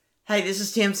Hi, this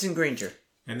is Tamsin Granger.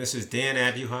 And this is Dan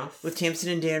Abuhoff. With Tamsin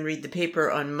and Dan read the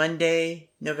paper on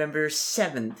Monday, November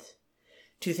 7th,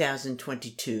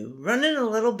 2022. Running a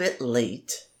little bit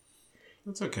late.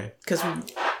 That's okay. Because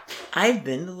I've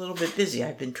been a little bit busy.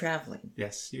 I've been traveling.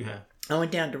 Yes, you have. I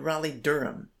went down to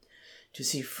Raleigh-Durham to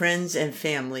see friends and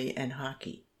family and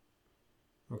hockey.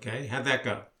 Okay, how'd that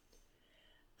go?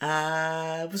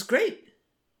 It was great.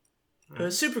 It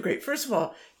was super great. First of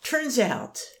all, turns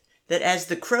out that as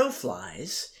the crow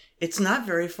flies, it's not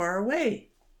very far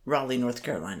away, Raleigh, North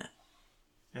Carolina.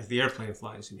 As the airplane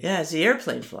flies. You mean. Yeah, as the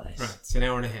airplane flies. Right, it's an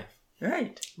hour and a half.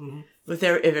 Right. Mm-hmm. If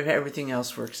everything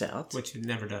else works out. Which it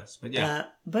never does, but yeah.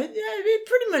 But it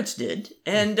pretty much did.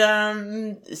 And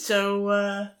so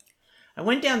I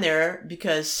went down there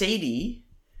because Sadie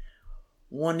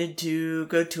wanted to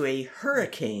go to a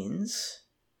Hurricanes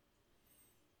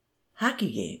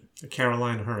hockey game. The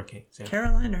Carolina Hurricanes. Yeah.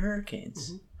 Carolina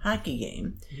Hurricanes hockey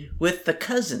game with the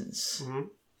cousins. Mm-hmm.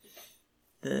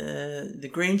 The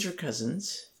Granger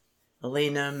cousins,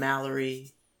 Elena,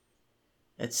 Mallory,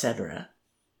 etc.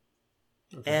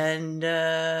 Okay. And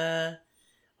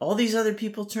all these other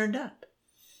people turned up.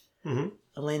 Mm-hmm.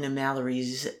 Elena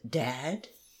Mallory's dad,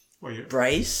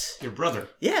 Bryce. Your brother.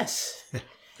 Yes.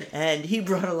 And he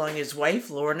brought along his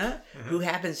wife, Lorna, who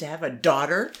happens to have a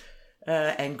daughter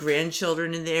and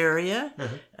grandchildren in the area.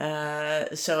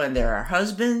 And there are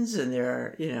husbands and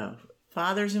there are,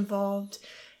 fathers involved.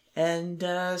 And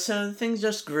so things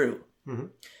just grew. Mm-hmm.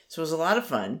 So it was a lot of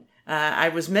fun. I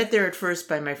was met there at first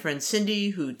by my friend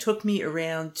Cindy, who took me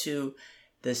around to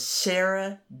the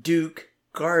Sarah Duke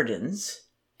Gardens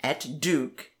at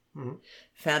Duke,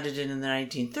 founded in the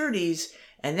 1930s,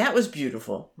 and that was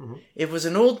beautiful. Mm-hmm. It was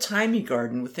an old-timey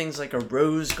garden with things like a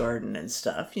rose garden and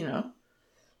stuff,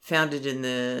 founded in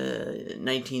the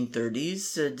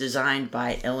 1930s, designed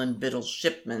by Ellen Biddle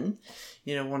Shipman,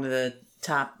 one of the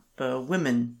top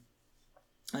women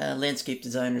landscape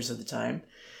designers of the time.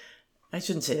 I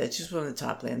shouldn't say that. She's one of the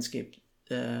top landscape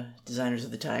designers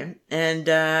of the time.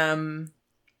 And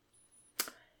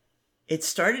it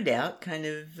started out kind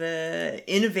of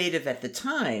innovative at the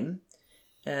time,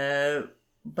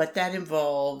 but that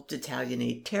involved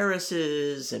Italianate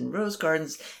terraces and rose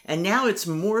gardens. And now it's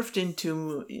morphed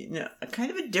into a kind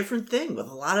of a different thing with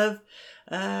a lot of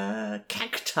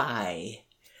cacti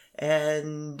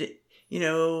and,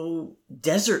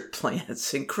 desert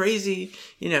plants and crazy,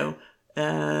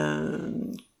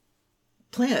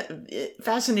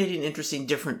 fascinating, interesting,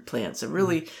 different plants.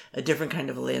 Really a different kind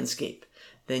of a landscape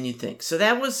than you'd think. So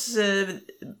that was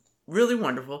really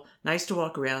wonderful. Nice to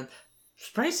walk around.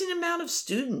 Surprising amount of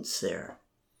students there,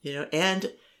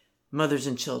 and mothers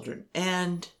and children,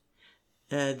 and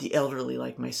the elderly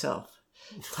like myself,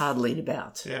 toddling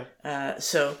about. Yeah.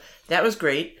 So that was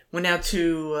great. Went out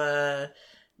to a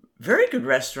very good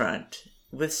restaurant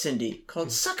with Cindy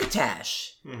called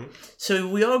Succotash. Mm-hmm. So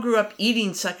we all grew up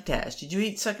eating succotash. Did you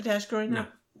eat succotash growing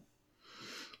up?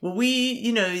 No. Well,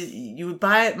 you would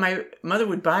buy it. My mother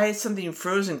would buy something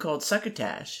frozen called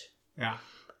succotash. Yeah.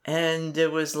 And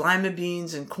it was lima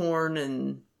beans and corn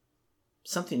and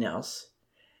something else.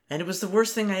 And it was the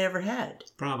worst thing I ever had.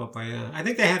 Probably, yeah. I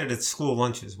think they had it at school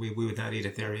lunches. We would not eat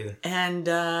it there either. And,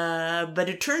 but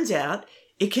it turns out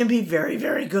it can be very,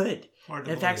 very good.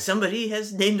 In fact, somebody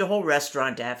has named a whole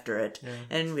restaurant after it. Yeah.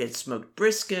 And we had smoked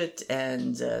brisket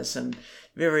and some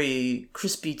very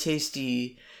crispy,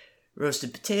 tasty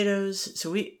roasted potatoes.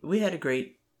 So we had a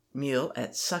great meal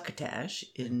at Succotash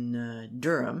in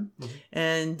Durham. Mm-hmm.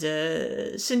 And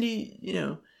Cindy,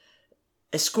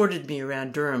 escorted me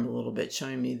around Durham a little bit,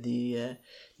 showing me the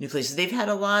new places. They've had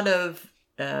a lot of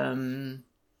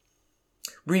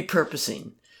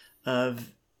repurposing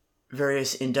of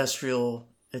various industrial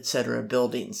etc.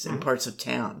 buildings in parts of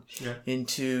town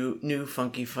into new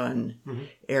funky fun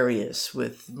areas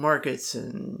with markets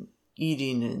and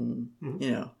eating and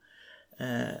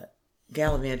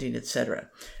gallivanting, etc.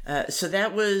 So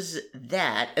that was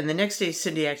that. And the next day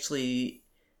Cindy actually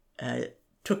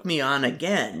took me on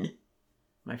again,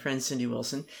 my friend Cindy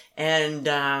Wilson,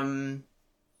 and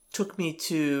took me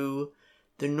to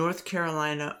the North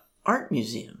Carolina Art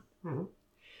Museum,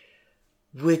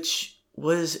 which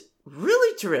was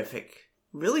really terrific,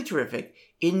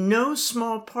 in no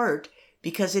small part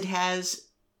because it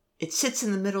sits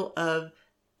in the middle of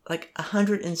like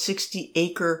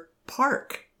 160-acre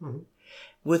park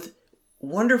with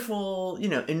wonderful,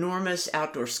 enormous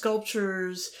outdoor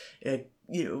sculptures,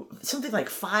 something like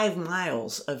 5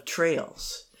 miles of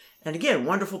trails. And again,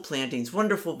 wonderful plantings,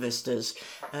 wonderful vistas,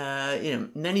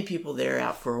 many people there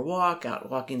out for a walk, out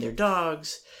walking their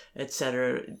dogs,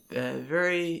 etc.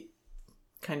 Very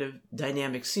kind of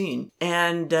dynamic scene.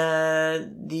 And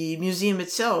the museum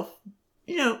itself,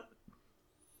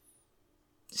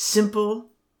 simple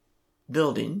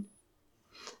building.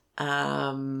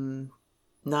 Not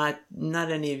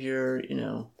any of your,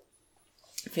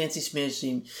 fancy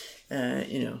smashy,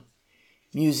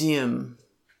 museum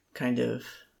kind of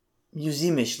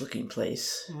museumish looking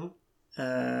place. Mm-hmm.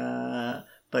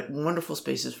 But wonderful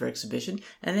spaces for exhibition,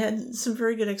 and it had some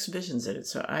very good exhibitions in it.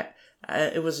 So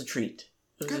it was a treat.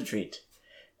 It was a treat.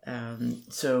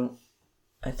 So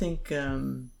I think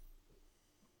the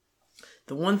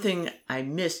one thing I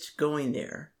missed going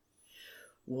there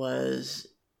was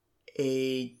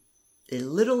a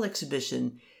little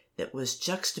exhibition that was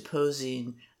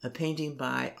juxtaposing a painting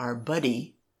by our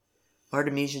buddy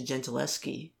Artemisia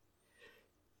Gentileschi,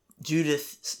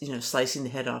 Judith, slicing the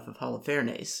head off of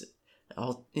Holofernes,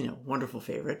 all wonderful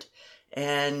favorite,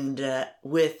 and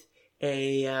with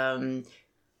a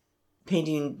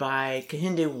painting by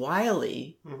Kehinde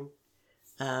Wiley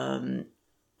of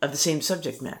the same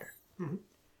subject matter. Mm-hmm.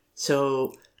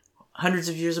 So hundreds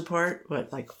of years apart,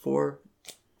 like 400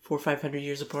 or 500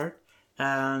 years apart.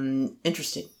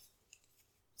 Interesting.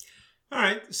 All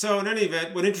right. So in any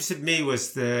event, what interested me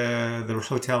was the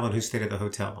hotel and who stayed at the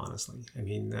hotel, honestly. I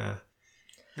mean,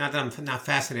 not that I'm not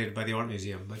fascinated by the art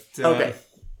museum, but... Okay.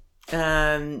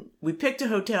 We picked a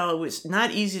hotel. It was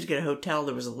not easy to get a hotel.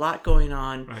 There was a lot going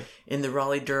on in the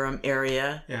Raleigh-Durham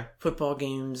area. Yeah. Football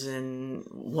games and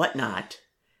whatnot.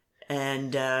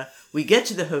 And we get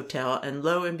to the hotel, and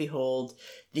lo and behold,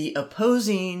 the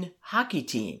opposing hockey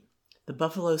team, the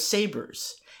Buffalo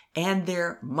Sabres, and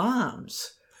their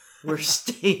moms were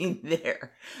staying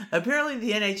there. Apparently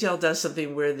the NHL does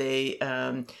something where they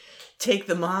take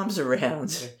the moms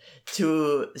around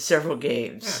to several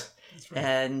games.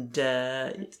 Yeah, and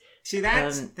see,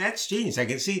 that's genius. I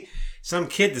can see some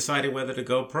kid deciding whether to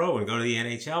go pro and go to the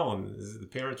NHL, and the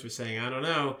parents were saying, I don't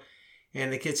know.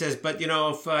 And the kid says, but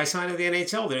if I sign up the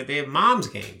NHL, they have moms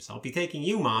games. I'll be taking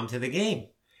you, Mom, to the game.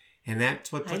 And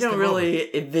that's what puts I don't them really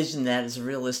over. envision that as a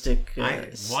realistic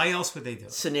why else would they do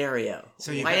it? Scenario.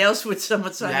 So why else would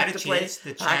someone sign up to play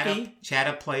hockey? Chat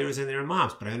up players and their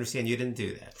moms, but I understand you didn't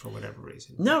do that for whatever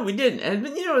reason. No, we didn't. And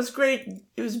it was great.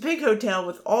 It was a big hotel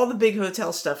with all the big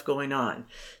hotel stuff going on.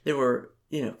 There were,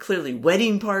 clearly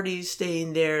wedding parties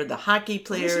staying there, the hockey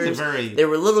players. There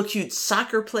were little cute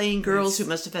soccer playing girls who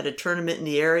must have had a tournament in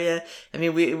the area. I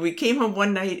mean, we came home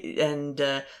one night and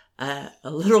a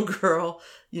little girl,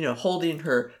 holding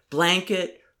her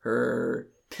blanket, her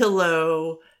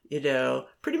pillow,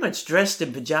 pretty much dressed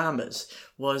in pajamas,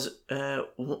 was,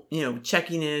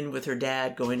 checking in with her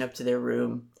dad, going up to their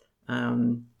room. What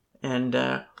do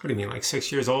you mean, like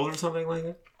 6 years old or something like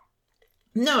that?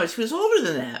 No, she was older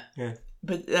than that. Yeah.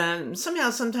 But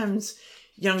sometimes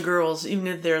young girls, even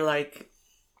if they're like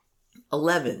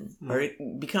 11, or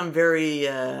become very...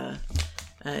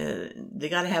 they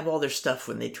got to have all their stuff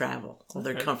when they travel, all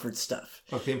their comfort stuff.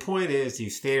 Look, the point is, you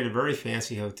stayed at a very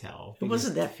fancy hotel. It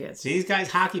wasn't that fancy. These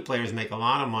guys, hockey players, make a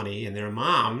lot of money, and their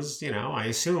moms, I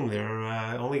assume they're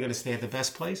only going to stay at the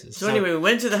best places. So anyway, we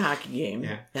went to the hockey game,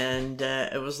 and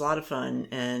it was a lot of fun.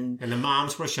 And the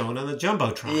moms were shown on the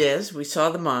Jumbotron. Yes, we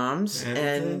saw the moms,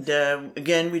 and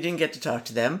again, we didn't get to talk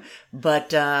to them,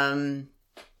 but the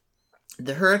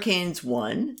Hurricanes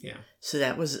won, so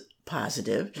that was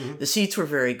positive. Mm-hmm. The seats were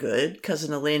very good.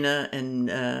 Cousin Elena and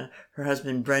her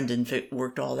husband Brendan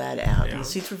worked all that out. Yeah. And the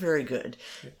seats were very good.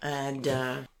 And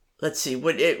let's see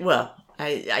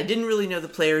I didn't really know the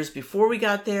players before we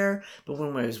got there, but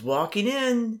when I was walking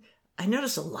in, I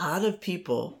noticed a lot of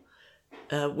people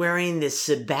wearing this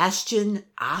Sebastian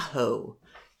Aho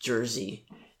jersey.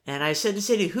 And I said to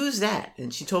Sadie, "Who's that?"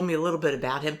 And she told me a little bit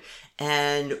about him.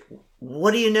 And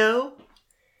what do you know?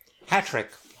 Hat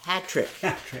trick.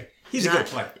 He's a good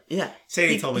player. Yeah.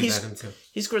 Sadie told me about him too.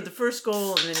 He scored the first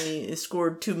goal and then he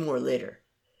scored 2 more later.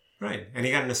 Right. And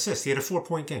he got an assist. He had a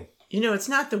 4-point game. It's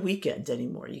not the weekend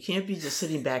anymore. You can't be just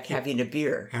sitting back having a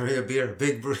beer. Having a beer. What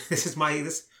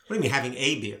do you mean having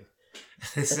a beer?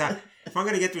 If I'm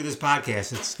going to get through this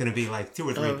podcast, it's going to be like 2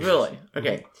 or 3 beers. Really?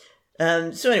 Okay.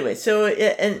 So anyway,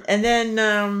 and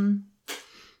then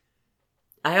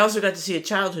I also got to see a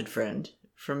childhood friend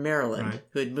from Maryland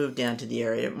who had moved down to the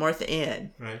area, Martha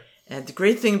Ann. Right. And the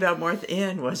great thing about Martha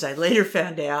Ann was I later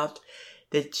found out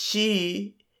that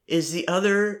she is the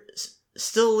other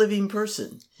still living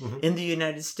person in the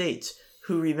United States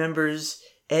who remembers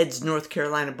Ed's North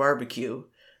Carolina barbecue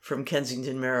from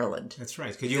Kensington, Maryland. That's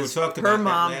right. Because you talked about her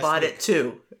mom bought it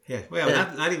too. Yeah. Well,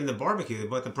 not even the barbecue. They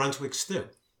bought the Brunswick stew.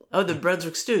 Oh, the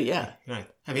Brunswick stew, yeah. Right.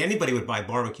 I mean, anybody would buy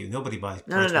barbecue. Nobody buys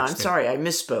Brunswick No. I'm stew. sorry. I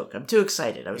misspoke. I'm too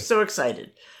excited. I was so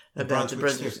excited. about the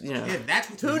Brunswick. Stew. Yeah, that's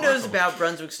what's who remarkable. knows about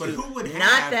Brunswick stew? But who would have,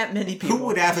 not that many people. Who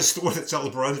would have a store that sells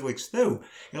Brunswick stew,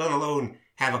 let alone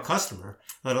have a customer,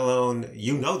 let alone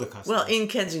the customer? Well, in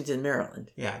Kensington,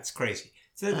 Maryland. Yeah, it's crazy.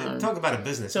 So, talk about a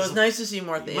business. So it's nice to see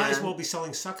Martha Ann. You might as well be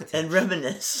selling succotash. And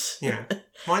reminisce. Yeah.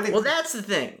 Well, that's the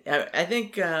thing. I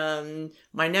think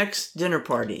my next dinner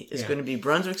party is going to be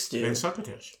Brunswick stew. And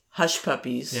succotash. Hush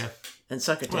puppies. Yeah. And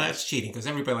succotash. Well, that's cheating because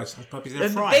everybody likes hush puppies. They're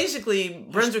fried. Basically,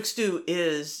 Brunswick stew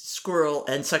is squirrel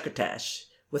and succotash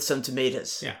with some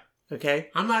tomatoes. Yeah. Okay?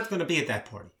 I'm not going to be at that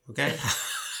party, okay?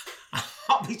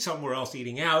 I'll be somewhere else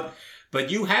eating out. But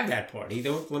you have that party.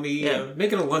 Don't let me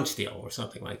make it a lunch deal or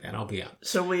something like that. I'll be out.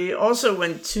 So we also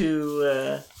went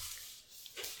to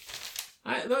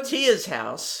Tia's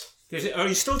house. Are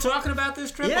you still talking about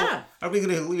this trip? Yeah. Are we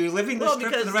going to be living this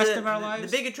trip for the rest of our lives?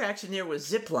 The big attraction there was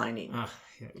zip lining.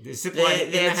 The zip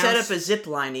lining they had set up a zip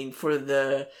lining for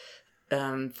the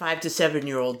 5 to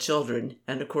 7-year-old children,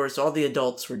 and of course, all the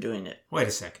adults were doing it. Wait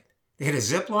a second. They had a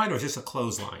zip line or just a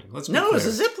clothesline? Let's be No, clear. it was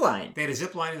a zip line. They had a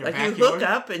zip line in their backyard? You hook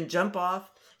up and jump off.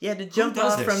 You had to jump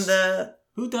off from the...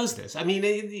 Who does this? I mean...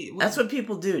 That's what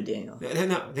people do, Daniel.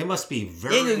 No, they must be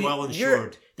very well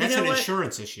insured. That's an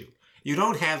insurance issue. You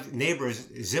don't have neighbors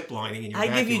zip-lining in your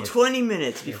backyard. I give you 20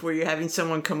 minutes before you're having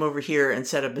someone come over here and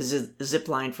set up a zip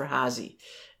line for Hazy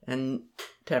and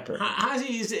Pepper.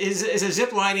 Hazy is a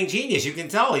zip-lining genius. You can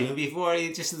tell even before,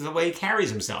 just the way he carries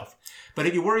himself. But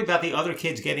if you worry about the other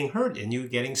kids getting hurt and you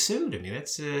getting sued, I mean,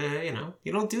 that's, you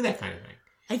don't do that kind of thing.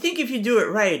 I think if you do it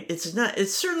right,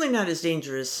 it's certainly not as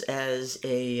dangerous as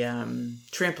a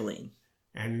trampoline.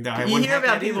 And you hear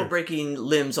about people breaking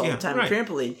limbs all the time on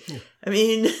trampoline. Yeah. I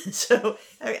mean, so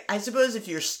I suppose if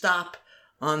your stop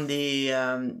on the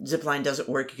zip line doesn't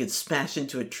work, you could smash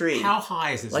into a tree. How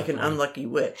high is the zip line? Like an unlucky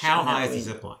witch. How high is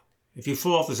the zip line? If you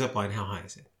fall off the zip line, how high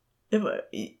is it?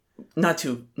 Not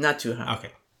too high.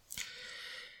 Okay.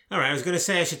 All right, I was going to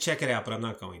say I should check it out, but I'm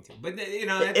not going to. But,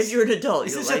 that's, if you're an adult,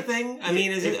 is this a thing? I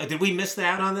mean, did we miss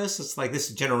out on this? It's like this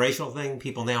generational thing.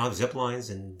 People now have zip lines,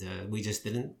 and we just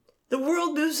didn't. The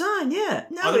world moves on, yeah.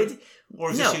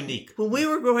 Or is this unique? When we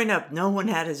were growing up, no one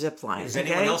had a zip line. Does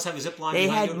anyone else have a zip line? They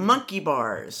had monkey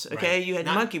bars, okay? Right. You had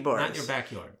monkey bars. Not in your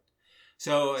backyard.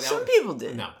 So some people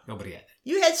did. No, nobody had that.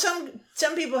 You had some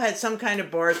people had some kind of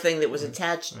bar thing that was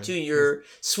attached to your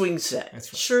swing set.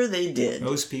 That's right. Sure they did.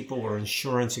 Those people were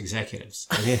insurance executives.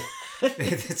 I mean,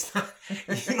 it's not,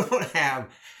 you don't have,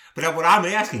 but what I'm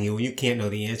asking you, and you can't know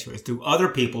the answer, is do other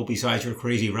people besides your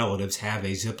crazy relatives have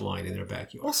a zip line in their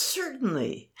backyard? Well,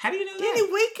 certainly. How do you know Danny,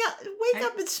 that? wake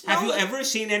up and smell. Have you ever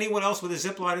seen anyone else with a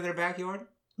zip line in their backyard?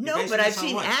 No, but I've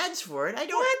seen ads for it. I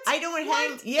don't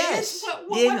have. Yes.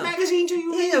 What magazine do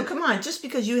you read? Come on. Just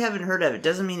because you haven't heard of it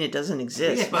doesn't mean it doesn't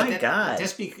exist. Yeah, My God.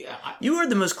 You are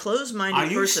the most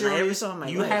closed-minded person I ever saw in my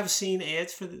life. You have seen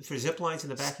ads for zip lines in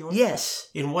the backyard?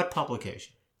 Yes. In what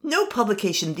publication? No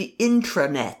publication. The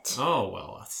intranet. Oh,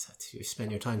 well, you spend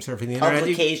your time surfing the internet.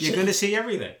 You're going to see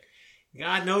everything.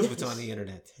 God knows what's on the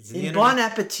internet. Bon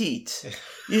appetit.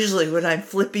 Usually when I'm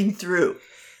flipping through.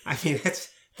 I mean,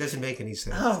 doesn't make any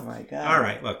sense. Oh my God! All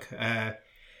right, look.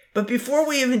 But before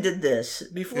we even did this,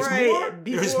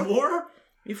 there's more.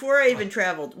 Before I even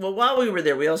traveled, well, while we were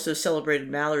there, we also celebrated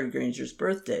Mallory Granger's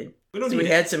birthday. We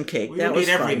had some cake. That was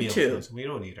fun too. We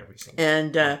don't eat every single.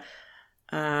 And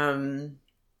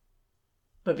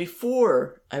but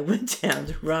before I went down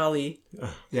to Raleigh,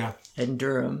 and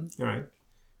Durham. All right.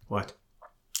 What?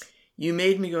 You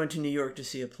made me go into New York to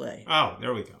see a play. Oh,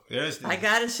 there we go. I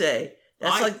gotta say.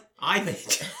 I think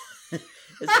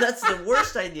that's the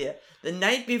worst idea. The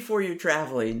night before you're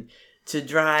traveling to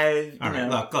drive,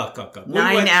 look.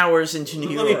 9 hours into New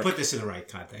York. Let me put this in the right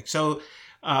context. So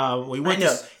we went.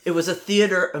 It was a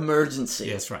theater emergency.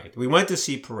 That's right. We went to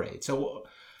see Parade. So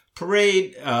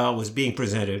Parade was being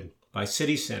presented by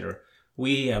City Center.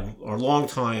 We are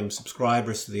longtime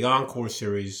subscribers to the Encore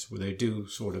series, where they do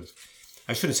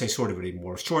I shouldn't say sort of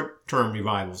anymore, short-term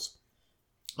revivals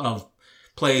of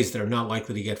plays that are not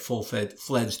likely to get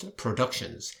full-fledged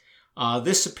productions.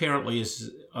 This apparently was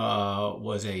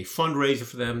a fundraiser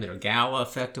for them, their gala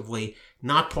effectively,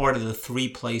 not part of the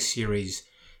 3-play series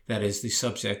that is the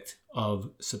subject of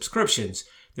subscriptions.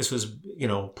 This was,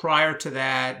 prior to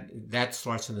that. That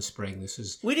starts in the spring.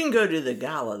 We didn't go to the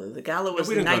gala, though. The gala was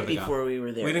the night before we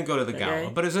were there. We didn't go to the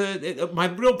gala. But my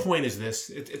real point is this.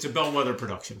 It's a bellwether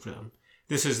production for them.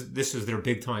 This is their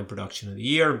big-time production of the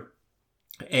year.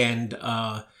 And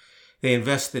they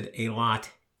invested a lot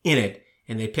in it,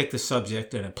 and they picked a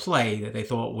subject and a play that they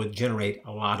thought would generate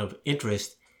a lot of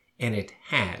interest, and it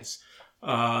has.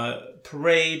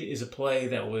 Parade is a play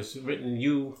that was written,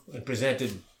 and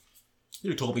presented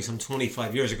you told me some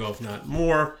 25 years ago, if not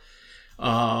more.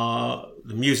 The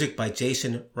music by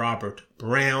Jason Robert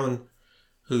Brown,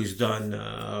 who's done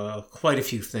quite a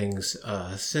few things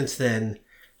since then.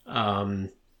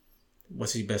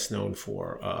 What's he best known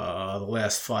for? The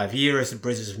last 5 years, The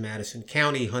Bridges of Madison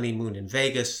County, Honeymoon in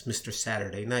Vegas, Mr.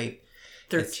 Saturday Night.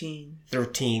 13.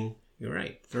 13. You're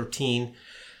right. 13.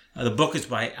 The book is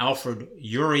by Alfred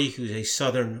Uhry, who's a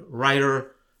Southern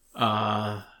writer.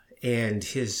 And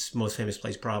his most famous play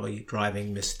is probably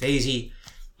Driving Miss Daisy.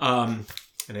 And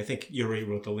I think Uhry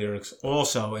wrote the lyrics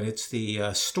also. And it's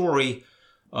the story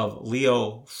of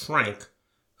Leo Frank,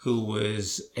 who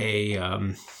was a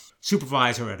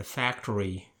supervisor at a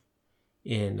factory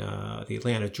in the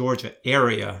Atlanta, Georgia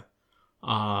area,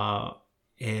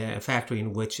 a factory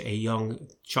in which a young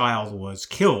child was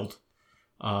killed,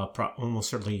 almost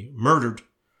certainly murdered,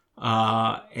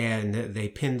 and they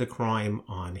pinned the crime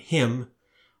on him,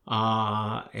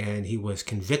 and he was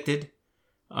convicted,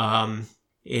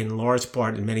 in large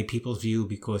part, in many people's view,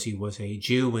 because he was a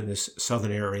Jew in this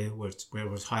southern area where it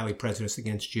was highly prejudiced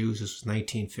against Jews. This was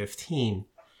 1915.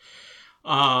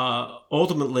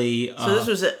 Ultimately, so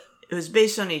it was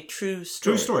based on a true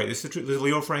story. True story. The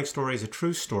Leo Frank story is a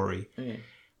true story. Okay.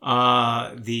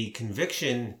 The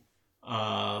conviction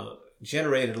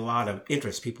generated a lot of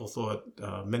interest.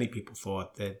 Many people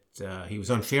thought that he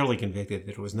was unfairly convicted,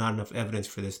 that there was not enough evidence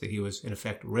for this, that he was in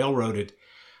effect railroaded.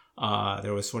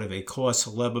 There was sort of a cause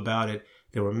célèbre about it.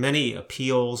 There were many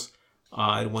appeals.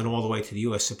 It went all the way to the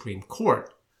U.S. Supreme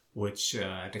Court, which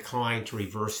declined to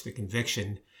reverse the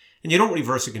conviction. And you don't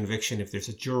reverse a conviction if there's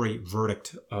a jury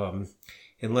verdict,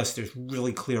 unless there's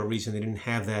really clear reason they didn't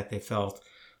have that, they felt.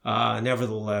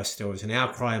 Nevertheless, there was an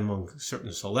outcry among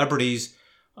certain celebrities,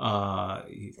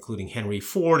 including Henry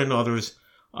Ford and others,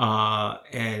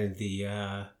 and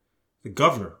the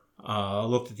governor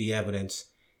looked at the evidence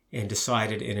and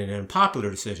decided in an unpopular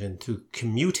decision to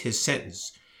commute his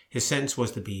sentence. His sentence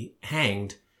was to be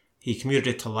hanged. He commuted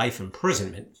it to life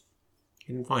imprisonment.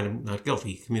 He didn't find him not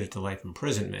guilty. He commuted to life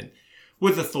imprisonment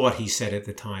with the thought, he said at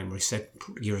the time, or he said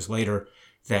years later,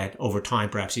 that over time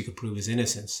perhaps he could prove his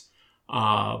innocence.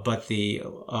 But the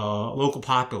local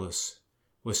populace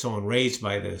was so enraged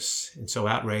by this and so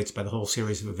outraged by the whole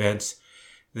series of events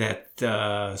that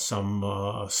some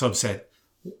subset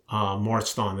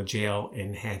marched on the jail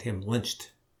and had him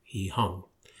lynched. He hung,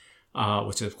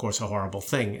 which is, of course, a horrible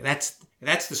thing. That's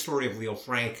the story of Leo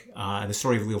Frank. And the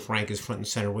story of Leo Frank is front and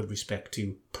center with respect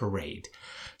to Parade.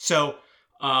 So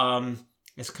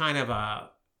it's kind of a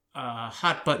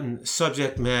hot button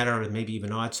subject matter, and maybe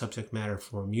even odd subject matter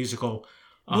for a musical.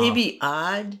 Maybe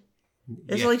odd?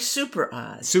 It's like super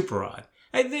odd. Super odd.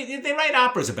 They write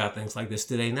operas about things like this,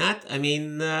 do they not? I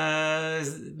mean,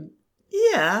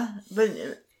 yeah, but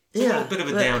it's a little bit of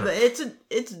a downer. But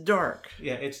it's dark.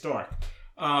 Yeah, it's dark.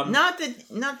 Not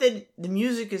that the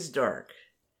music is dark.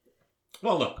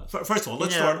 Well, look. First of all,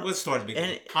 let's start at the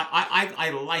beginning. I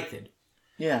liked it.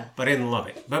 Yeah, but I didn't love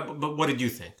it. But what did you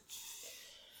think?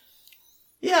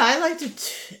 Yeah, I liked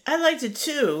it. I liked it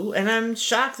too, and I'm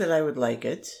shocked that I would like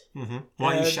it. Mm-hmm.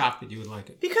 Why are you shocked that you would like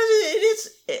it? Because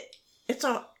it's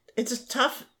a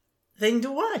tough thing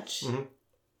to watch. Mm-hmm.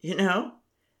 You know,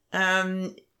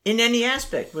 in any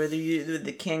aspect, whether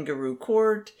the kangaroo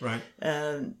court, right,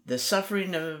 the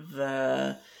suffering of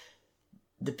the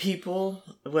people,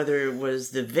 whether it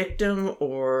was the victim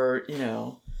or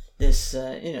this,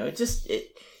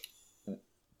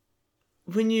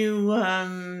 when you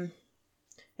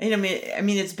I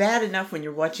mean, it's bad enough when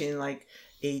you're watching like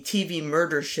a TV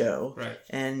murder show, right,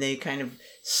 and they kind of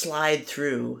slide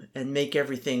through and make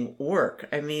everything work.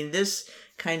 I mean, this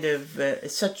kind of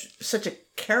such a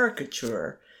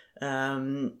caricature.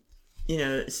 It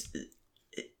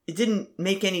didn't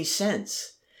make any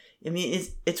sense. I mean,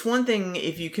 it's one thing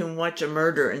if you can watch a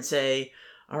murder and say,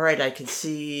 all right, I could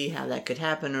see how that could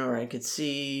happen, or I could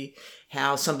see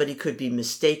how somebody could be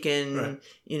mistaken,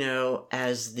 right,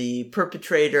 as the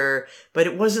perpetrator. But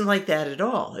it wasn't like that at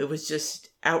all. It was just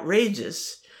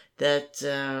outrageous that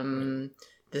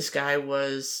this guy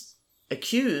was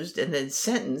accused and then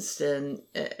sentenced. And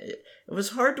it was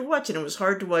hard to watch. And it was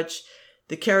hard to watch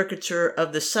the caricature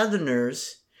of the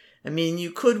Southerners. I mean,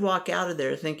 you could walk out of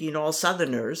there thinking all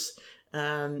Southerners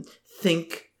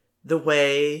think the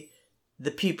way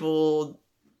the people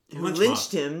who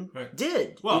lynched him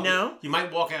did. Well, you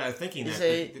might walk out thinking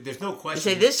that. There's no question.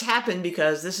 You say this happened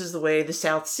because this is the way the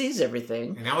South sees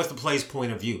everything. And that was the play's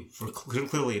point of view.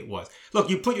 Clearly it was. Look,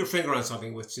 you put your finger on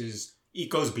something which is, it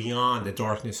goes beyond the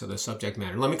darkness of the subject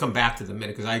matter. Let me come back to the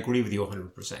minute because I agree with you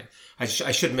 100%. I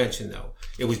should mention, though,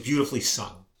 it was beautifully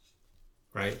sung.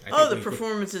 right? The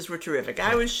performances were terrific.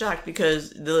 I was shocked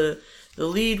because the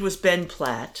lead was Ben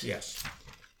Platt. Yes.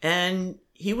 And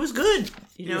he was good.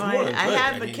 I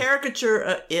have a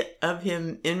caricature of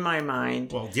him in my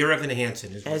mind. Well, Dear Evan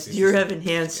Hansen. As Dear Evan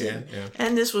Hansen. Yeah.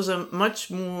 And this was a much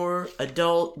more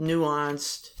adult,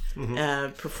 nuanced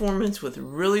performance with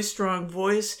really strong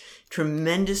voice,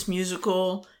 tremendous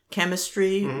musical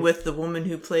chemistry with the woman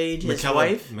who played his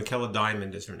wife. Michaela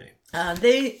Diamond is her name.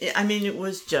 It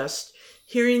was just,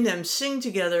 hearing them sing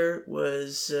together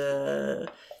was,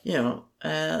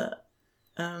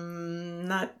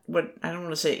 not what, I don't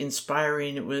want to say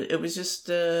inspiring. It was just,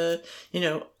 it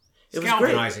was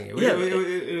galvanizing. Great.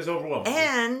 It was overwhelming.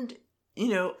 And,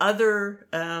 other,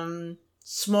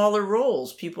 smaller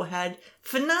roles. People had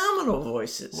phenomenal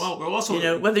voices. Well, we're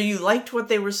also, whether you liked what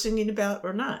they were singing about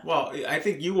or not. Well, I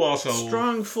think you also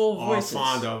strong, full voices. Are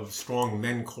fond of strong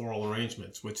men choral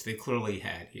arrangements, which they clearly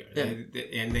had here,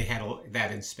 and they had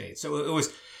that in spades. So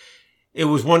it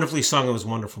was wonderfully sung. It was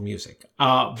wonderful music.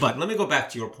 But let me go back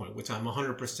to your point, which I'm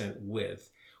 100% with,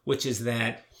 which is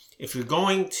that if you're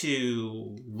going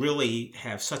to really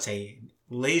have such a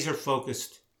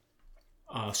laser-focused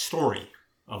story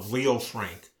of Leo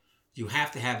Frank, you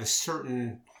have to have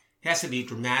it has to be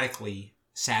dramatically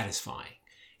satisfying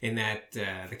in that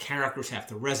the characters have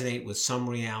to resonate with some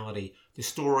reality. The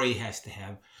story has to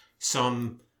have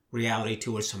some reality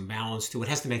to it, some balance to it. It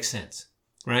has to make sense,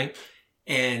 right?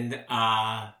 And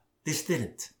this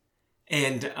didn't.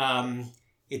 And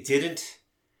it didn't.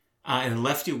 And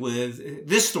left you with,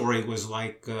 this story was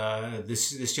like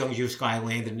this young Jewish guy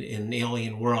landed in an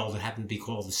alien world that happened to be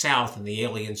called the South, and the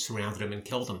aliens surrounded him and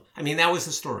killed him. I mean, that was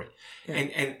the story. Yeah.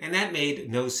 And that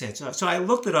made no sense. So I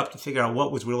looked it up to figure out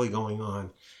what was really going on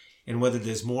and whether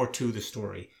there's more to the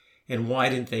story. And why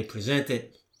didn't they present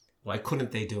it? Why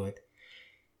couldn't they do it?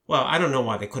 Well, I don't know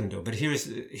why they couldn't do it, but here's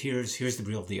the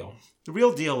real deal. The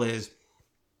real deal is,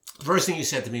 the first thing you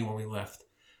said to me when we left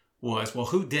was, well,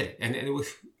 who did it? And it was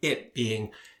it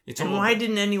being... And why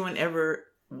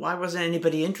wasn't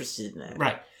anybody interested in that?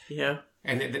 Right.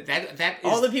 And that is...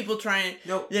 all the people trying...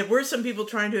 No. There were some people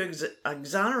trying to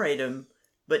exonerate him,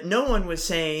 but no one was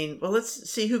saying, well, let's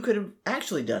see who could have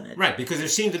actually done it. Right, because there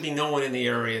seemed to be no one in the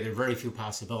area. There were very few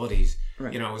possibilities.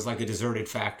 Right. It was like a deserted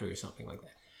factory or something like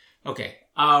that. Okay.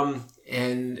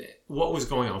 And what was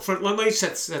going on? Let me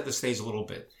set the stage a little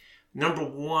bit. Number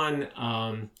one,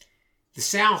 the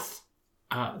South,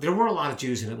 there were a lot of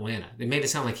Jews in Atlanta. They made it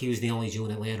sound like he was the only Jew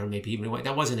in Atlanta, or maybe even white.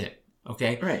 That wasn't it.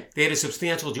 Okay? Right. They had a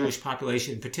substantial Jewish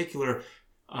population. In particular,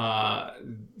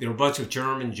 there were a bunch of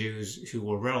German Jews who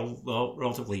were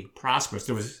relatively prosperous.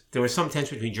 There was some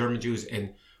tension between German Jews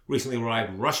and recently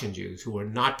arrived Russian Jews who were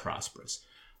not prosperous.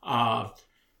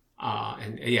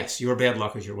 And yes, your bad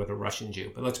luck is you're with a Russian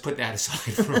Jew, but let's put that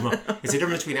aside for a moment. It's the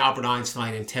difference between Albert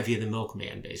Einstein and Tevye the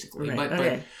milkman, basically.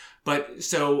 Right. But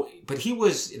he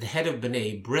was the head of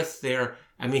B'nai B'rith there.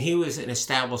 I mean, he was an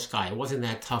established guy. It wasn't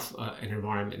that tough an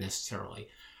environment necessarily,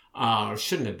 or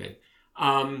shouldn't have been.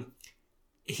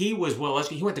 He was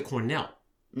he went to Cornell.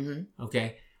 Mm-hmm.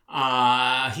 Okay.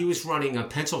 He was running a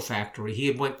pencil factory. He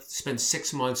had spent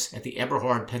 6 months at the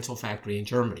Eberhard pencil factory in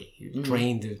Germany. He was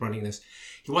trained in running this.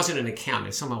 He wasn't an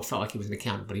accountant. Somehow felt like he was an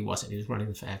accountant, but he wasn't. He was running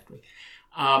the factory.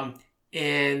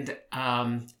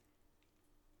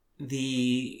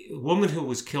 The woman who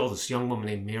was killed, this young woman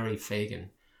named Mary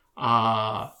Fagan,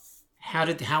 how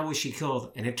was she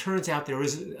killed? And it turns out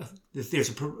there's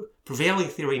a prevailing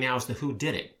theory now as to who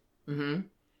did it. Mm-hmm.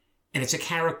 And it's a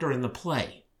character in the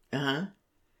play. Uh-huh.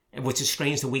 Which is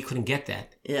strange that we couldn't get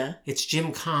that. Yeah. It's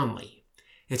Jim Conley.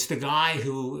 It's the guy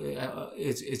who,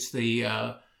 it's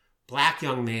the black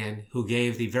young man who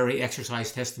gave the very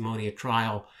exercised testimony at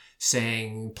trial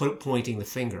pointing the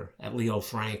finger at Leo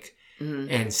Frank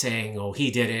and saying, oh, he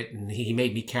did it, and he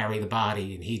made me carry the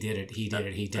body, and he did it.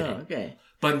 Okay.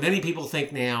 But many people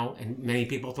think now, and many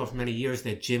people thought for many years,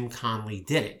 that Jim Conley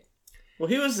did it. Well,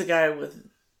 he was the guy with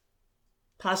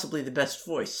possibly the best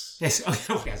voice. Yes.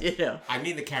 Yes. I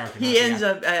mean the character. He ends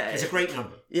up... it's a great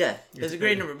number. Yeah, it's a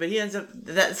great number. But he ends up...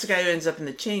 That's the guy who ends up in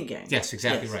the chain gang. Yes,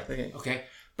 exactly right. Okay.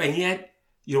 But yet,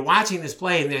 you're watching this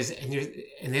play, and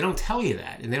they don't tell you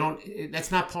that. And they don't... That's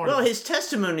not part of... Well, his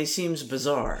testimony seems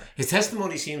bizarre. His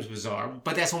testimony seems bizarre,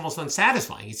 but that's almost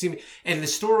unsatisfying. And the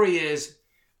story is...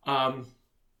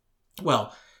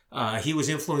 he was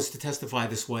influenced to testify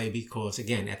this way because,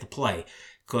 again, at the play...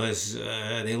 because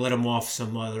they let him off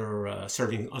some other,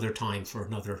 serving other time for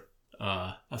another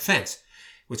offense,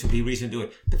 which would be reason to do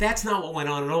it. But that's not what went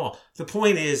on at all. The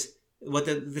point is, what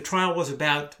the trial was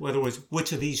about, whether it was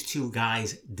which of these two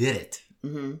guys did it.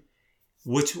 Mm-hmm.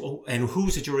 and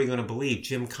who's the jury going to believe?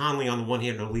 Jim Conley on the one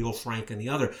hand or Leo Frank on the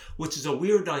other, which is a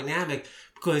weird dynamic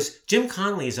because Jim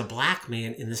Conley is a black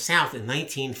man in the South in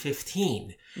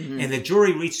 1915. Mm-hmm. And the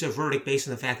jury reached a verdict based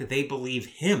on the fact that they believe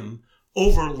him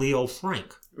over Leo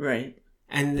Frank. Right.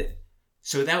 And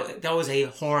so that was a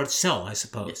hard sell, I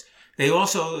suppose. They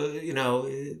also,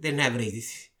 didn't have any...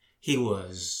 He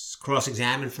was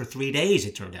cross-examined for 3 days,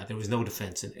 it turned out. There was no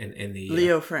defense in the...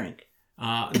 Leo Frank.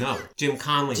 No, Jim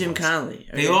Conley. Jim Conley.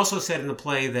 Okay. They also said in the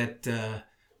play that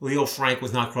Leo Frank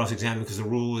was not cross-examined because the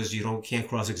rule is you can't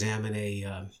cross-examine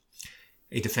a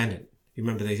defendant. You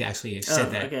remember they actually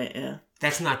said that. Okay, yeah.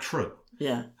 That's not true.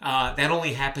 Yeah. That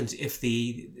only happens if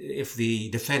the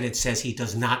defendant says he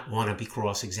does not want to be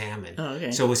cross-examined. Oh,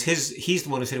 okay. So he's the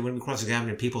one who said he wouldn't be cross-examined,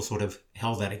 and people sort of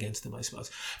held that against him, I suppose.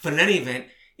 But in any event,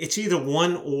 it's either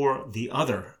one or the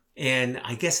other. And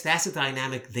I guess that's a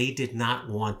dynamic they did not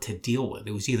want to deal with.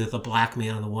 It was either the black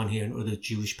man on the one hand or the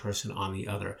Jewish person on the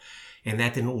other. And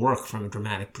that didn't work from a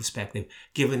dramatic perspective,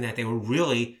 given that they were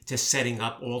really just setting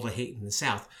up all the hate in the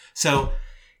South. So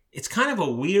it's kind of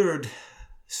a weird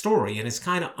story, and it's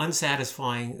kind of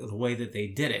unsatisfying the way that they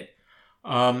did it.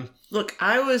 Look,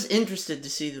 I was interested to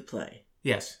see the play.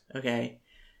 Yes. Okay.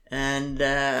 And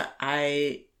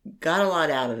I got a lot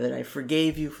out of it. I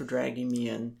forgave you for dragging me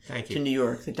in to New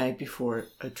York the night before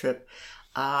a trip.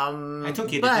 I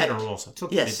took you to dinner also.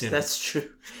 Yes, that's true.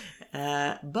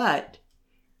 But,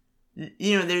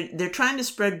 they're trying to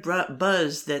spread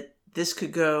buzz that this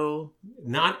could go...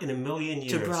 Not in a million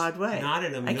years. To Broadway. Not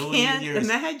in a million years.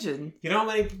 I can't imagine. You know how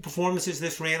many performances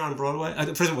this ran on Broadway?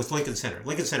 First with Lincoln Center.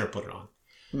 Lincoln Center put it on.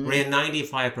 Mm-hmm. Ran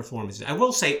 95 performances. I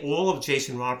will say all of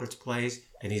Jason Roberts' plays,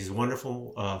 and he's a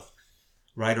wonderful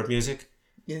writer of music,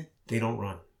 they don't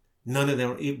run. None of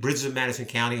them. Bridges of Madison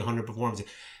County, 100 performances.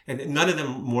 And none of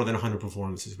them more than 100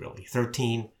 performances, really.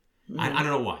 13. Mm-hmm. I don't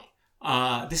know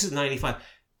why. This is 95.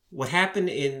 What happened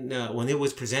when it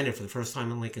was presented for the first time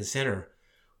in Lincoln Center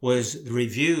was the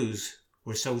reviews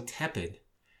were so tepid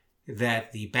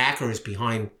that the backers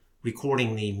behind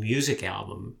recording the music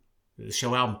album, the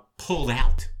show album, pulled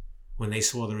out when they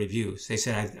saw the reviews. They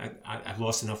said, I've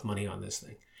lost enough money on this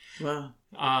thing. Wow.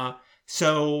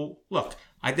 So, look,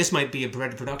 this might be a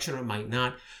better production or it might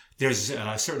not. There's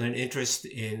certainly an interest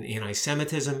in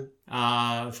anti-Semitism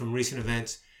from recent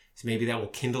events. So maybe that will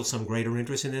kindle some greater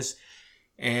interest in this.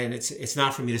 And it's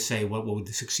not for me to say what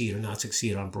would succeed or not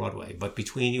succeed on Broadway. But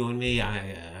between you and me,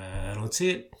 I don't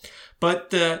see it. But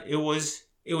it was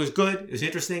good. It was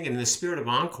interesting. And in the spirit of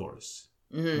encores,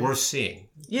 worth seeing.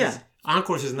 Yeah.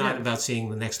 Encores is not about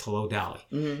seeing the next Hello, Dolly.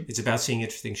 Mm-hmm. It's about seeing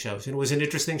interesting shows. And it was an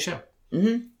interesting show.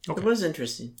 Mm-hmm. Okay. It was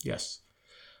interesting. Yes.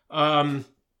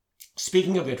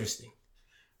 Speaking of interesting,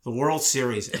 the World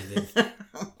Series ended.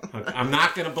 I'm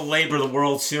not going to belabor the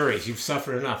World Series. You've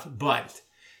suffered enough. But...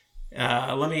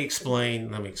 Let me explain,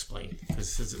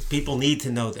 because people need to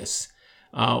know this,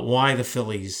 why the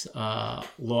Phillies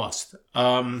lost.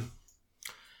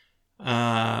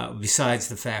 Besides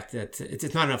the fact that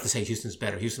it's not enough to say Houston's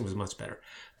better. Houston was much better.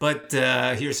 But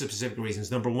here's some specific reasons.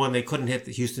 Number one, they couldn't hit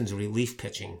Houston's relief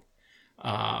pitching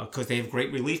because they have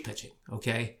great relief pitching,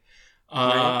 okay?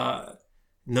 Right.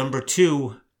 Number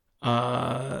two,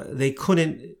 they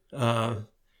can't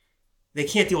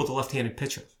deal with the left-handed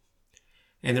pitcher.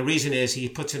 And the reason is he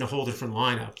puts in a whole different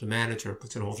lineup. The manager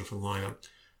puts in a whole different lineup.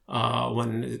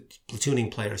 When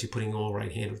platooning players, he's putting all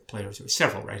right-handed players, or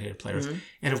several right-handed players. Mm-hmm.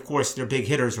 And of course, their big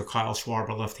hitters are Kyle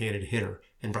Schwarber, left-handed hitter,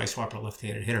 and Bryce Harper,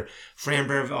 left-handed hitter.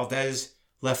 Framber Valdez,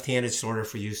 left-handed starter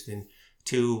for Houston.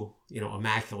 Two,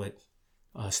 immaculate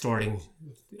starting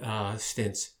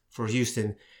stints for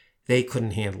Houston. They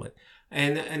couldn't handle it.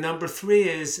 And number three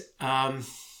is...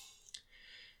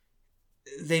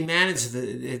 they managed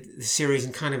the series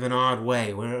in kind of an odd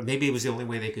way, where maybe it was the only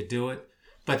way they could do it,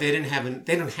 but they didn't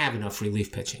have enough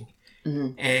relief pitching,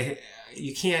 and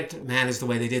you can't manage the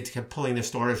way they did to keep pulling their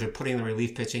starters or putting the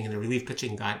relief pitching, and the relief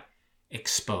pitching got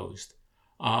exposed.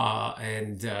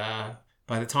 And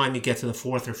by the time you get to the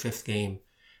fourth or fifth game,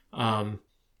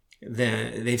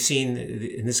 they've seen,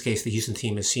 in this case, the Houston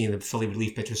team has seen the Philly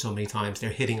relief pitcher so many times they're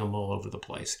hitting them all over the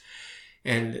place.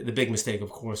 And the big mistake,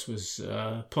 of course, was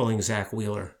pulling Zach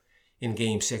Wheeler in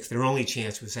Game 6. Their only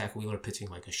chance was Zach Wheeler pitching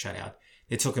like a shutout.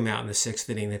 They took him out in the sixth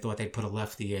inning. They thought they'd put a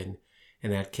lefty in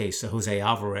that case, so Jose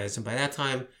Alvarez. And by that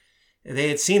time, they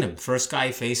had seen him. First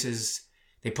guy faces,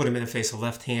 they put him in the face of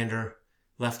left-hander,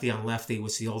 lefty on lefty,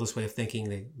 which is the oldest way of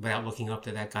thinking. Without looking up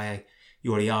to that guy,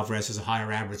 Yordi Alvarez has a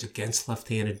higher average against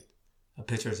left-handed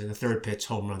pitchers. And the third pitch,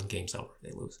 home run, game's over.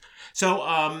 They lose. So,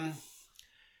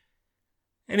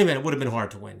 Anyway, it would have been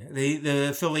hard to win.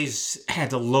 The Phillies had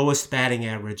the lowest batting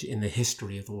average in the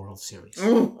history of the World Series.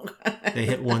 They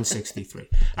hit 163.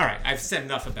 All right, I've said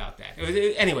enough about that.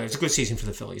 Anyway, it was a good season for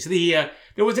the Phillies. There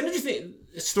was an interesting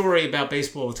story about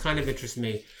baseball which kind of interested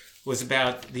me, was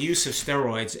about the use of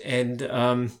steroids. And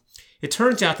it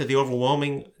turns out that the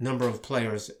overwhelming number of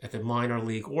players at the minor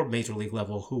league or major league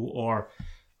level who are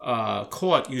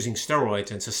caught using steroids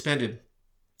and suspended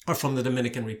are from the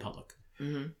Dominican Republic.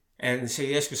 Mm-hmm. And so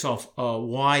you ask yourself,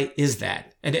 why is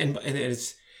that? And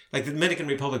it's like the Dominican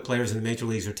Republic players in the major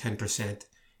leagues are 10%,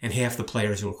 and half the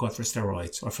players who are caught for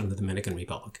steroids are from the Dominican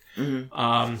Republic. Mm-hmm.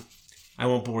 I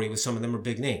won't bore you with some of them are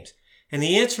big names. And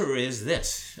the answer is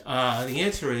this. The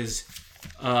answer is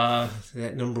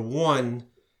that number one,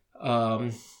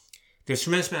 there's a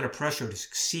tremendous amount of pressure to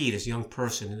succeed as a young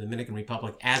person in the Dominican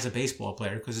Republic as a baseball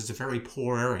player because it's a very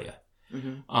poor area.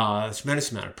 Mm-hmm. There's a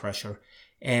tremendous amount of pressure.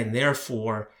 And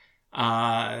therefore,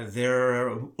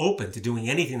 they're open to doing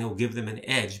anything that will give them an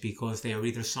edge because they are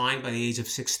either signed by the age of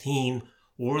 16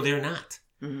 or they're not.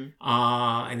 Mm-hmm.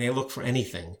 And they look for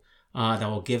anything that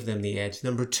will give them the edge.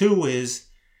 Number two is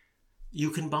you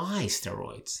can buy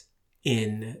steroids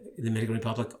in the Dominican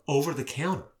Republic over the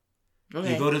counter.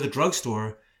 Okay. You go to the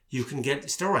drugstore, you can get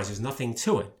steroids. There's nothing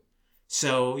to it.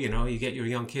 So, you get your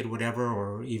young kid, whatever,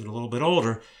 or even a little bit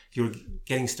older, you're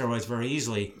getting steroids very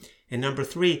easily. And number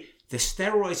three, the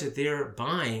steroids that they're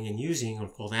buying and using are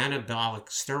called anabolic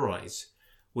steroids,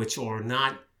 which are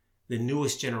not the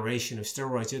newest generation of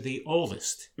steroids. They're the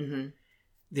oldest. Mm-hmm.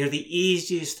 They're the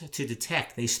easiest to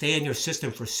detect. They stay in your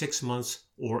system for 6 months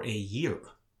or a year.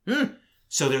 Mm.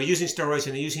 So they're using steroids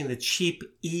and they're using the cheap,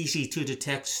 easy to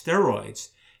detect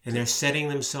steroids. And they're setting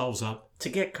themselves up to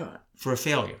get caught. For a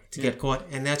failure, to get caught.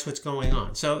 And that's what's going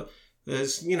on. So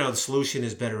there's, the solution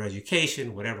is better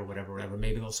education, whatever.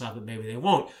 Maybe they'll solve it, maybe they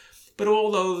won't. But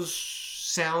all those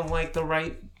sound like the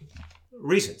right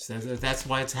reasons. That's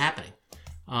why it's happening.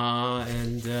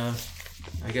 And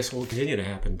I guess it will continue to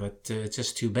happen, but it's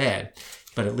just too bad.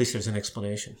 But at least there's an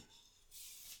explanation.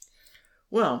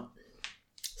 Well,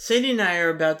 Sadie and I are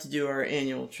about to do our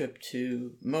annual trip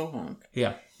to Mohonk.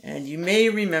 Yeah. And you may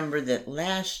remember that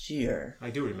last year... I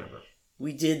do remember.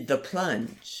 We did the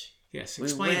plunge. Yes,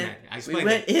 explain that. We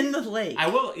went in the lake. I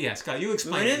will, yes, Scott, you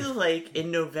explain. We went in the lake in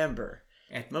November.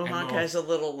 Mohonk has a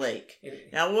little lake.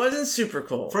 Now, it wasn't super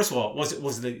cold. First of all,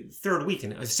 was the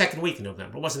second week in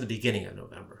November. It wasn't the beginning of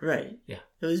November. Right. Yeah.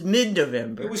 It was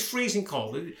mid-November. It was freezing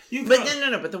cold.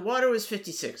 But the water was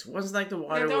 56. It wasn't like the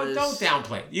water was... Don't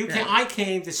downplay it. I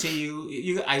came to see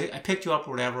you. I picked you up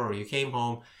or whatever, or you came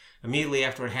home immediately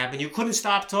after it happened. You couldn't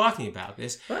stop talking about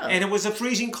this. Well, and it was a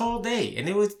freezing cold day. And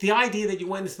it was the idea that you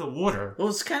went into the water. Well,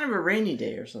 it's kind of a rainy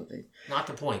day or something. Not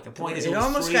the point. The point is it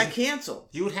almost freezing. Got canceled.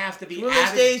 You would have to be one of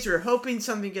those days we're hoping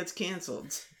something gets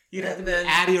canceled. You'd have to be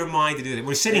out of your mind to do that.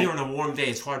 We're sitting here on a warm day.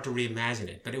 It's hard to reimagine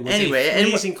it. But it was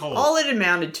freezing cold. All it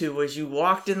amounted to was you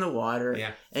walked in the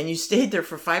water and you stayed there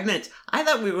for 5 minutes. I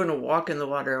thought we were going to walk in the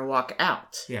water and walk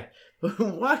out. Yeah. We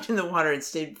walked in the water and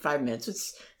stayed 5 minutes, which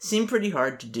seemed pretty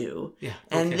hard to do. Yeah.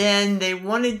 Okay. And then they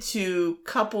wanted to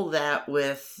couple that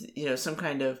with, some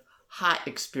kind of hot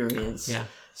experience. Yeah.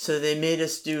 So they made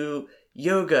us do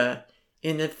yoga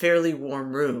in a fairly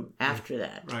warm room after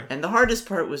that. Right. And the hardest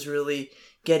part was really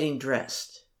getting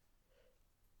dressed.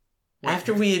 What?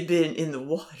 After we had been in the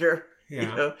water,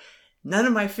 none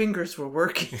of my fingers were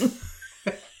working.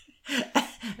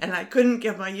 And I couldn't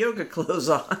get my yoga clothes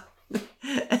on.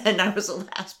 And I was the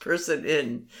last person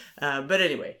in. But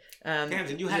anyway.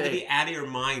 Tamsin, you had to be out of your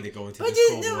mind to go into this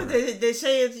cold water. They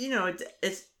say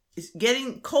it's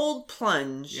getting cold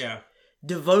plunge. Yeah.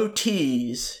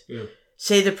 Devotees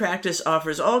say the practice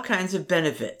offers all kinds of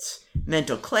benefits.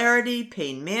 Mental clarity,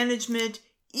 pain management,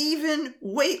 even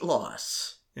weight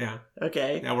loss. Yeah.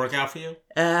 Okay. That work out for you?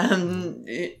 I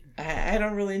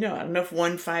don't really know. I don't know if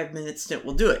 1 5-minute stint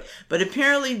will do it. But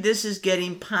apparently this is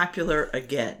getting popular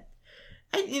again.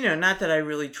 Not that I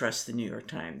really trust the New York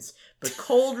Times, but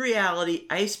cold reality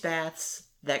ice baths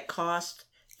that cost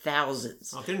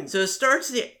thousands. So it starts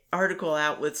the article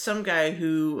out with some guy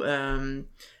who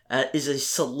is a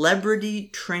celebrity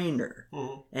trainer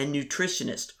and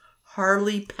nutritionist.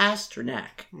 Harley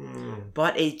Pasternak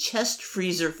bought a chest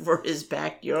freezer for his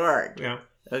backyard. Yeah.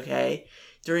 Okay.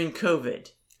 During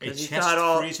COVID. A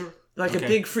chest freezer? Like a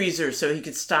big freezer so he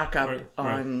could stock up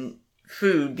on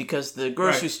food because the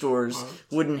grocery stores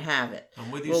wouldn't have it.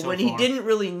 I'm with you well, when he didn't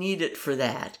really need it for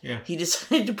that, he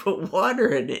decided to put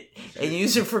water in it and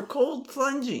use it for cold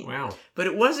plunging. Wow. But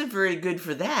it wasn't very good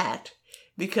for that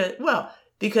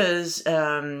because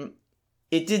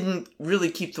it didn't really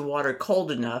keep the water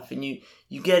cold enough, and you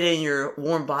get in, your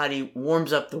warm body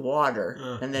warms up the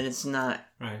water, and then it's not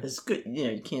as good.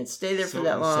 You can't stay there for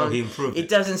that long. So he improved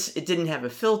it. It didn't have a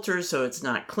filter, so it's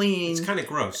not clean. It's kind of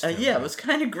gross. Yeah, it was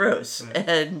kind of gross. Right.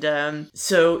 And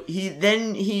so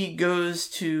he goes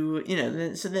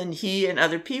to, so then he and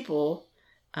other people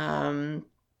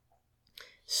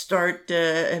start,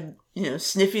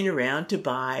 sniffing around to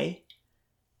buy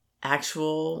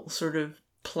actual sort of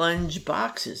plunge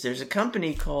boxes. There's a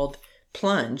company called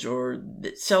Plunge, or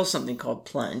that sells something called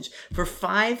Plunge, for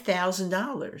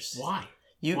 $5,000. Why?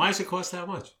 Why does it cost that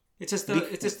much?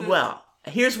 Well,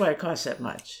 here's why it costs that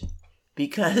much.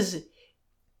 Because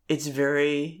it's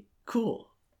very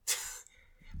cool.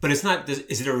 But it's not.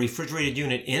 Is it a refrigerated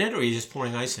unit in it, or are you just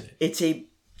pouring ice in it? It's a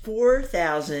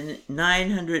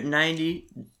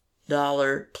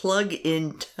 $4,990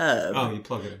 plug-in tub. Oh, you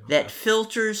plug it in. Okay. That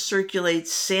filters,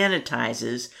 circulates,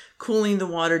 sanitizes, cooling the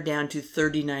water down to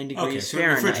 39 degrees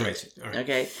Fahrenheit. It refrigerates it. All right.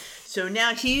 Okay. So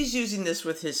now he's using this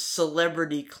with his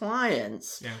celebrity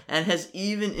clients, and has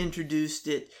even introduced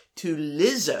it to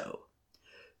Lizzo,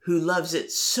 who loves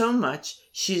it so much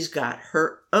she's got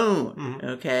her own.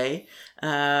 Okay.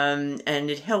 And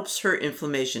it helps her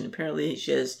inflammation. Apparently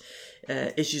she has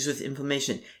issues with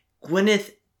inflammation.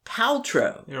 Gwyneth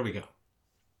Paltrow. There we go.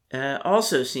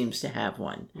 Also seems to have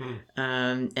one.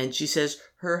 And she says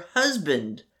her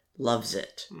husband loves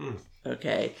it.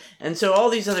 Okay. And so all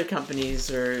these other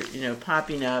companies are,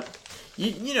 popping up.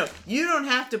 You don't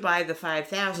have to buy the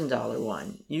 $5,000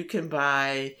 one. You can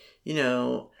buy,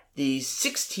 the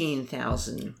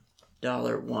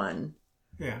 $16,000 one.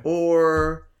 Yeah.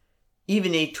 Or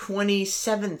even a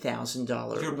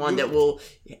 $27,000 one that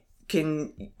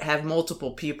can have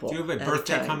multiple people. Do you have a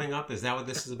birthday coming up? Is that what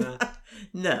this is about?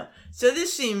 No. So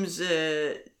this seems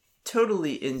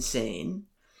totally insane.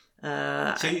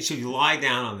 So you lie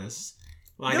down on this.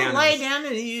 Lie down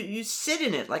and you sit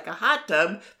in it like a hot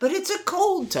tub, but it's a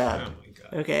cold tub. Oh my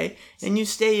God. Okay, and you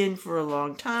stay in for a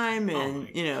long time, and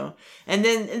and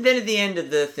then at the end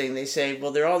of the thing they say,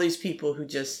 well, there are all these people who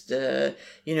just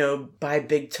buy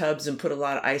big tubs and put a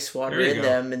lot of ice water in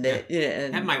them, and they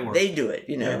and that might work. They do it.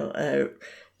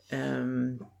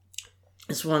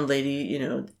 This one lady,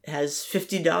 has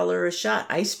 $50 a shot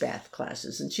ice bath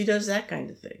classes, and she does that kind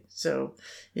of thing. So,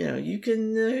 you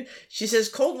can, she says,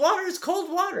 cold water is cold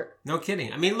water. No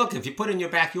kidding. I mean, look, if you put it in your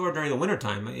backyard during the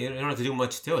wintertime, you don't have to do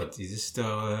much to it. You just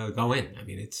go in. I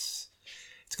mean, it's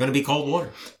going to be cold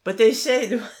water. But they say,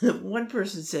 the one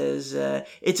person says,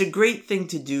 it's a great thing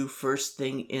to do first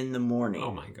thing in the morning.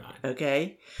 Oh, my God.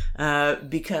 Okay?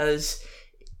 Because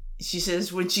she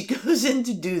says when she goes in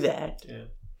to do that,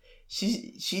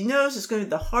 she knows it's going to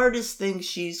be the hardest thing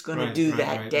she's going to do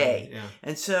that day. Right, yeah.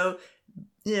 And so,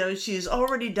 she's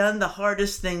already done the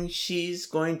hardest thing she's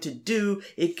going to do.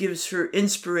 It gives her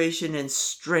inspiration and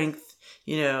strength,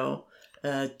 to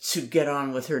get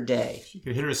on with her day. She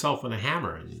could hit herself with a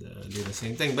hammer and do the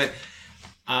same thing. But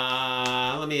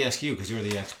let me ask you, because you're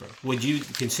the expert. Would you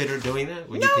consider doing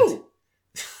that? No!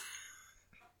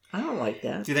 I don't like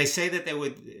that. Do they say that they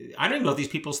would? I don't even know if these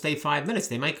people stay 5 minutes.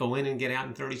 They might go in and get out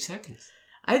in 30 seconds.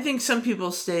 I think some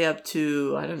people stay up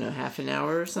to, half an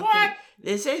hour or something. What?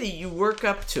 They say that you work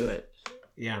up to it.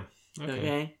 Yeah.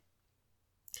 Okay.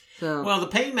 So, well, the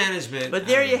pain management. But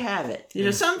there you have it.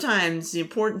 Sometimes the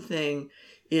important thing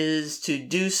is to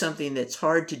do something that's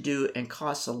hard to do and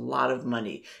costs a lot of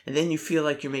money. And then you feel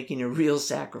like you're making a real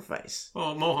sacrifice.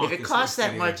 Well, Mohawk if it costs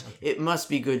that much, it must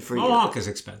be good for you. Mohawk is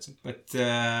expensive. But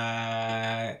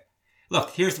look,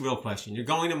 here's the real question. You're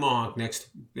going to Mohawk next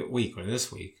week or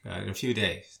this week in a few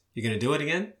days. You going to do it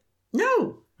again?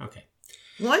 No. Okay.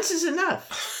 Once is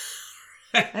enough.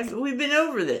 We've been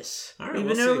over this. All right, We've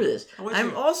been over this.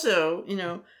 I'm also,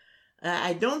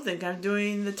 I don't think I'm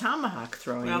doing the tomahawk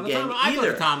throwing again either. I thought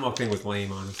the tomahawk thing was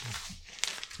lame,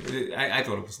 honestly. I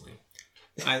thought it was lame.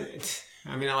 I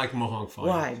like Mohawk fighting.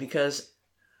 Why? Because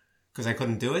I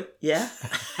couldn't do it? Yeah.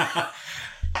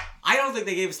 I don't think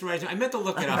they gave us the right... I meant to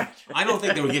look it up. I don't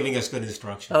think they were giving us good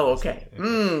instructions. Oh, okay.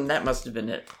 That must have been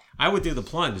it. I would do the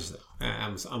plunge, though.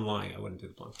 I'm lying. I wouldn't do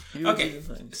the plunge. Okay.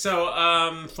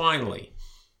 So, finally,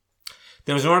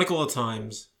 there was an article at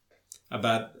Times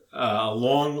about a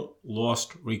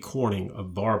long-lost recording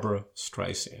of Barbra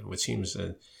Streisand, which seems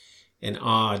an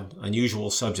odd,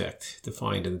 unusual subject to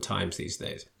find in the Times these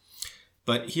days.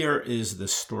 But here is the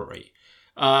story.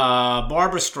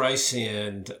 Barbra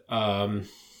Streisand,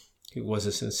 who was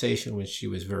a sensation when she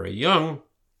was very young,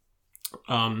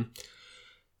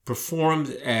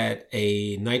 performed at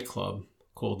a nightclub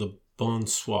called the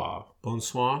Bonsoir.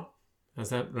 Bonsoir? Is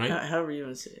that right? However you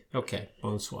want to say it. Okay,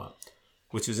 Bonsoir.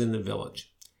 which was in the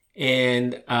village.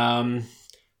 And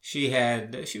she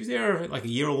was there like a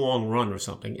year-long run or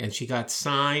something, and she got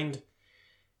signed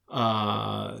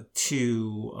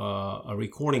to a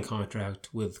recording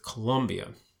contract with Columbia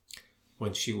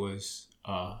when she was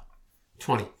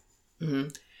 20. Mm-hmm.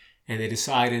 And they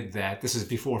decided that, this is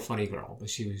before Funny Girl, but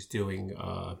she was doing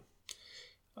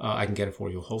I Can Get It For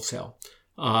You wholesale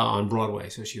on Broadway.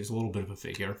 So she was a little bit of a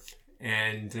figure.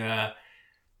 And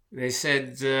they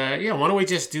said, yeah, why don't we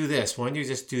just do this? Why don't you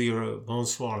just do your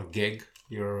Bonsoir gig,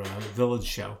 your village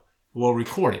show? We'll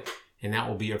record it, and that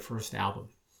will be your first album.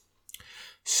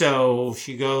 So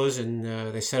she goes and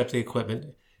they set up the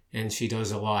equipment, and she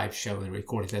does a live show and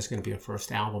record it. That's going to be her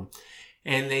first album.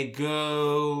 And they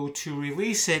go to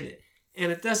release it,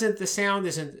 and the sound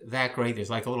isn't that great.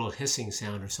 There's like a little hissing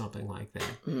sound or something like that.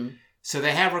 Mm-hmm. So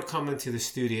they have her come into the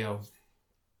studio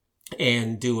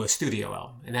and do a studio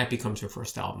album, and that becomes her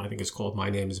first album. I think it's called My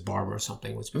Name Is Barbara or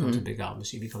something, which becomes a big album.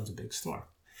 She becomes a big star.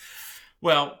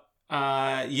 Well,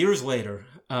 years later,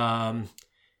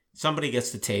 somebody gets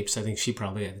the tapes. I think she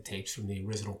probably had the tapes from the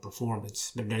original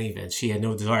performance. But in any event, she had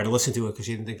no desire to listen to it because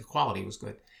she didn't think the quality was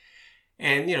good.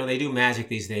 And, they do magic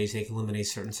these days. They can eliminate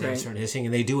certain sounds, certain hissing,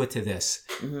 and they do it to this.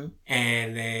 Mm-hmm.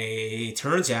 And it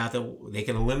turns out that they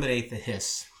can eliminate the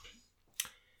hiss.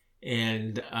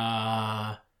 And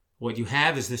what you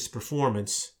have is this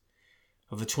performance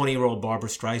of a 20-year-old Barbra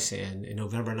Streisand in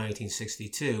November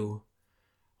 1962,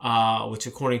 which,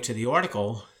 according to the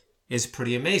article, is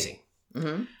pretty amazing.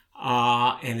 Mm-hmm.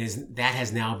 And that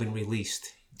has now been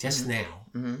released just now.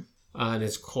 Mm-hmm. And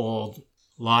it's called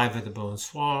Live at the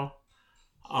Bonsoir.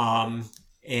 So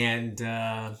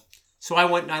I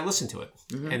went and I listened to it.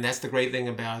 Mm-hmm. And that's the great thing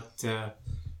about,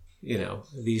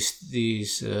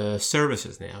 these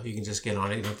services now. You can just get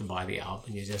on it. You don't have to buy the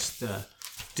album. You just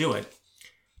do it,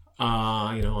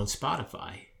 on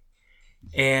Spotify.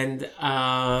 And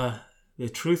the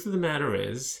truth of the matter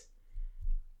is,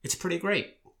 it's pretty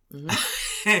great.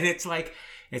 Mm-hmm. And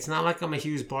it's not like I'm a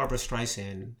huge Barbra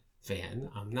Streisand fan.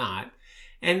 I'm not.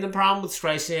 And the problem with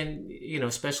Streisand,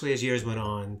 especially as years went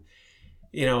on,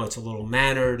 it's a little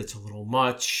mannered, it's a little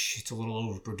much, it's a little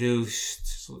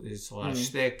overproduced, it's a lot of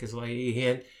shtick. It's like you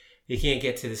can't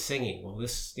get to the singing. Well,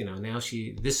 this, now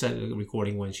this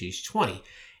recording when she's 20.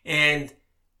 And,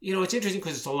 it's interesting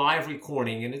because it's a live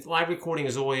recording, and live recording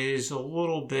is always a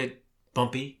little bit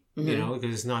bumpy,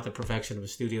 because it's not the perfection of a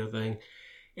studio thing.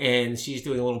 And she's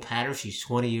doing a little patter. She's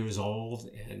 20 years old,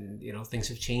 and, things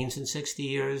have changed in 60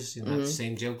 years. The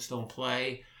same jokes don't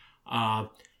play.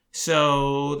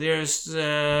 So there's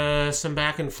some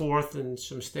back and forth and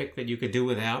some stick that you could do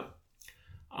without.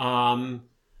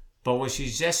 But when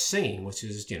she's just singing, which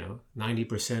is,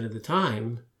 90% of the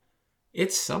time,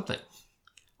 it's something.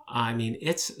 I mean,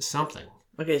 it's something.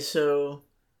 Okay, so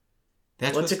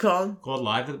what's it called? Called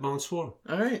Live at the Bonsoir.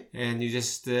 All right. And you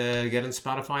just get on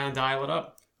Spotify and dial it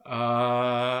up.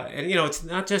 And, it's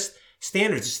not just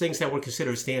standards. It's things that were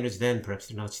considered standards then. Perhaps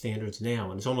they're not standards now.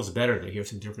 And it's almost better to hear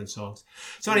some different songs.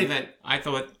 So in any event, I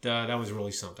thought that was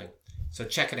really something. So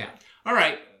check it out. All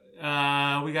right.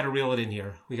 We got to reel it in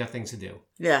here. We got things to do.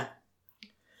 Yeah.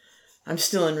 I'm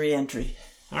still in re-entry.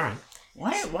 All right.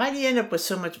 Why do you end up with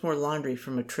so much more laundry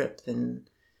from a trip than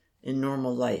in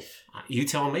normal life? You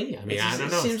tell me. I mean, I don't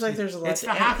know. It seems like there's a lot. It's for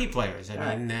hockey players.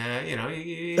 I mean,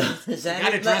 you got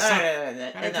to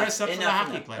dress up for the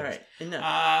hockey players. All right,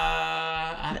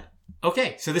 enough.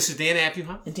 Okay, so this is Dan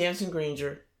Apuha and Tamsin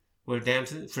Granger. For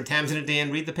Tamsin and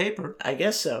Dan, read the paper. I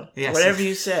guess so. Yes. Whatever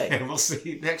you say. And we'll see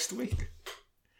you next week.